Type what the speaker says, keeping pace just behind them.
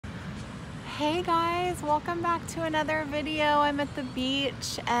Hey guys, welcome back to another video. I'm at the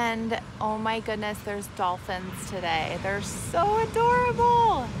beach and oh my goodness, there's dolphins today. They're so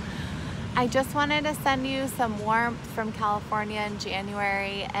adorable. I just wanted to send you some warmth from California in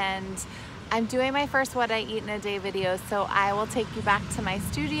January, and I'm doing my first what I eat in a day video, so I will take you back to my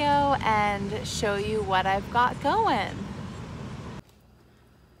studio and show you what I've got going.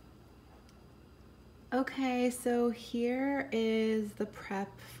 Okay, so here is the prep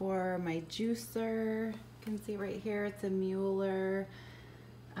for my juicer. You can see right here, it's a Mueller.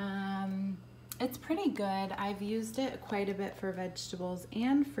 It's pretty good. I've used it quite a bit for vegetables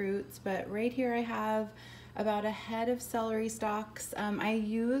and fruits, but right here I have about a head of celery stalks. I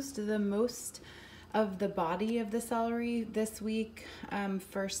used the most of the body of the celery this week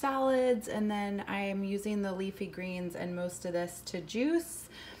for salads, and then I am using the leafy greens and most of this to juice.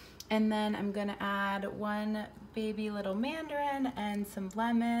 And then I'm gonna add one baby little mandarin and some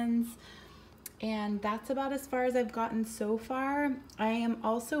lemons. And that's about as far as I've gotten so far. I am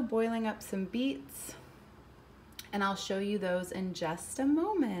also boiling up some beets, and I'll show you those in just a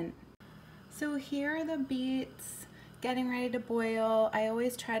moment. So here are the beets getting ready to boil. I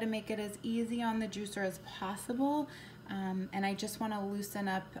always try to make it as easy on the juicer as possible. And I just wanna loosen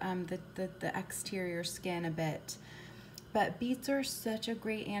up the exterior skin a bit. But beets are such a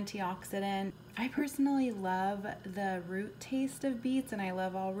great antioxidant. I personally love the root taste of beets, and I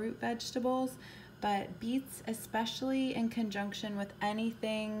love all root vegetables, but beets, especially in conjunction with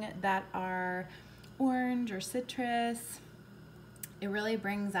anything that are orange or citrus, it really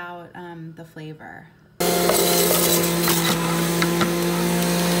brings out the flavor.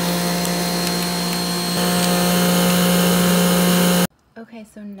 Okay,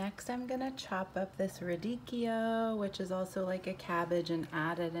 so next I'm gonna chop up this radicchio, which is also like a cabbage, and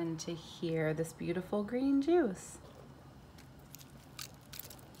add it into here, this beautiful green juice.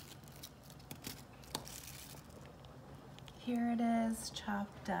 Here it is,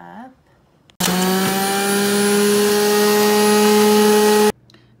 chopped up.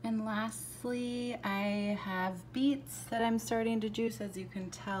 And lastly, I have beets that I'm starting to juice. As you can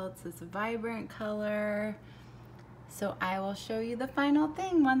tell, it's this vibrant color. So I will show you the final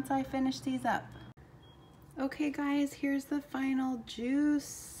thing once I finish these up. Okay guys, here's the final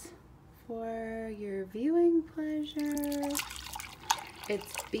juice for your viewing pleasure.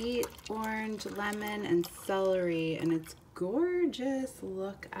 It's beet, orange, lemon, and celery, and it's gorgeous.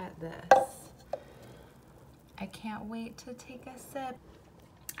 Look at this. I can't wait to take a sip.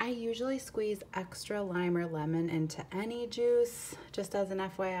 I usually squeeze extra lime or lemon into any juice, just as an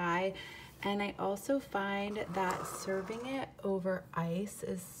FYI. And I also find that serving it over ice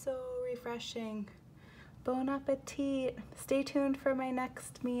is so refreshing. Bon appetit. Stay tuned for my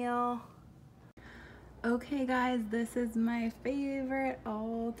next meal. Okay guys, this is my favorite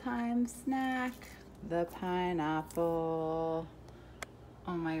all-time snack, the pineapple.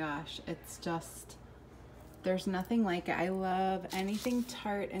 Oh my gosh, it's just, there's nothing like it. I love anything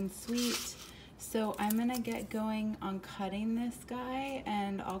tart and sweet. So I'm gonna get going on cutting this guy,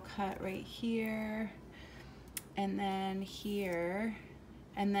 and I'll cut right here, and then here,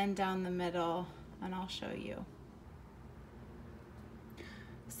 and then down the middle, and I'll show you.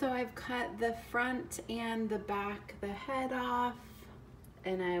 So I've cut the front and the back, the head off,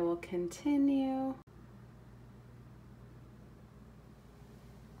 and I will continue.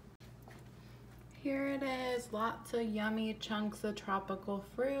 Here it is, lots of yummy chunks of tropical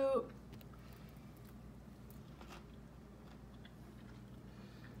fruit.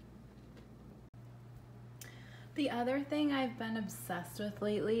 The other thing I've been obsessed with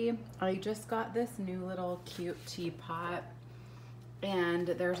lately, I just got this new little cute teapot, and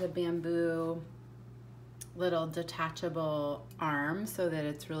there's a bamboo little detachable arm so that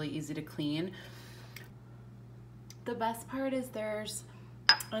it's really easy to clean. The best part is there's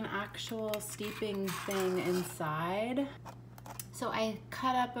an actual steeping thing inside. So I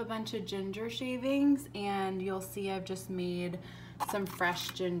cut up a bunch of ginger shavings, and you'll see I've just made some fresh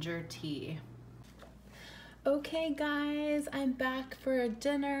ginger tea. Okay guys, I'm back for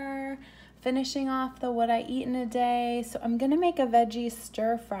dinner, finishing off the what I eat in a day. So I'm gonna make a veggie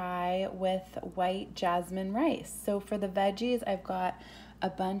stir fry with white jasmine rice. So for the veggies, I've got a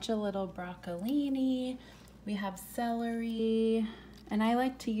bunch of little broccolini, we have celery, and I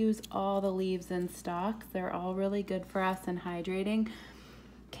like to use all the leaves and stalks. They're all really good for us and hydrating.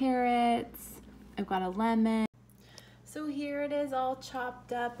 Carrots, I've got a lemon. So here it is all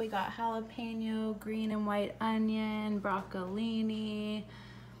chopped up. We got jalapeno, green and white onion, broccolini,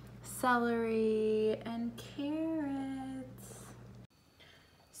 celery, and carrots.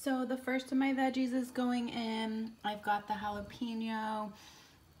 So the first of my veggies is going in. I've got the jalapeno,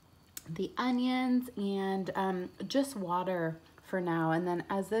 the onions and just water for now. And then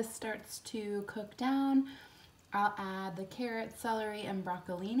as this starts to cook down, I'll add the carrots, celery, and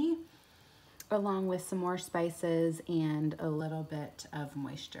broccolini, along with some more spices and a little bit of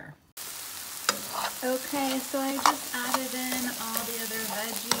moisture. Okay, so I just added in all the other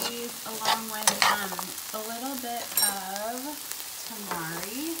veggies along with a little bit of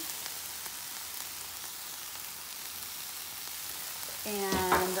tamari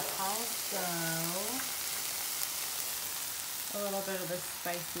and also a little bit of the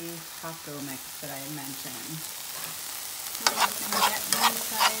spicy taco mix that I mentioned. I'm just going to get these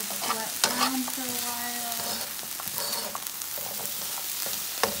guys let down for a while.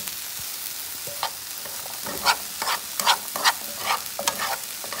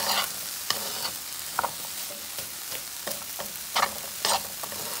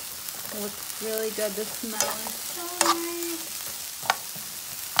 It looks really good. The smell is so nice.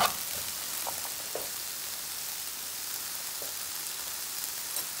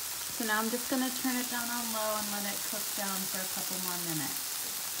 So now I'm just going to turn it down on low and let it cook down for a couple more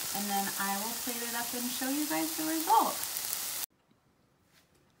minutes. And then I will plate it up and show you guys the result.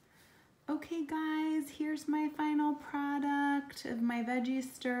 Okay guys, here's my final product of my veggie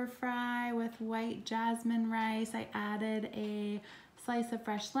stir fry with white jasmine rice. I added a slice of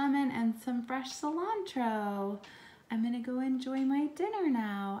fresh lemon and some fresh cilantro. I'm gonna go enjoy my dinner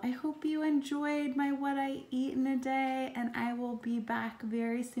now. I hope you enjoyed my what I eat in a day, and I will be back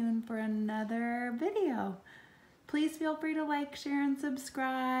very soon for another video. Please feel free to like, share, and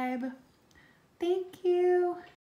subscribe. Thank you.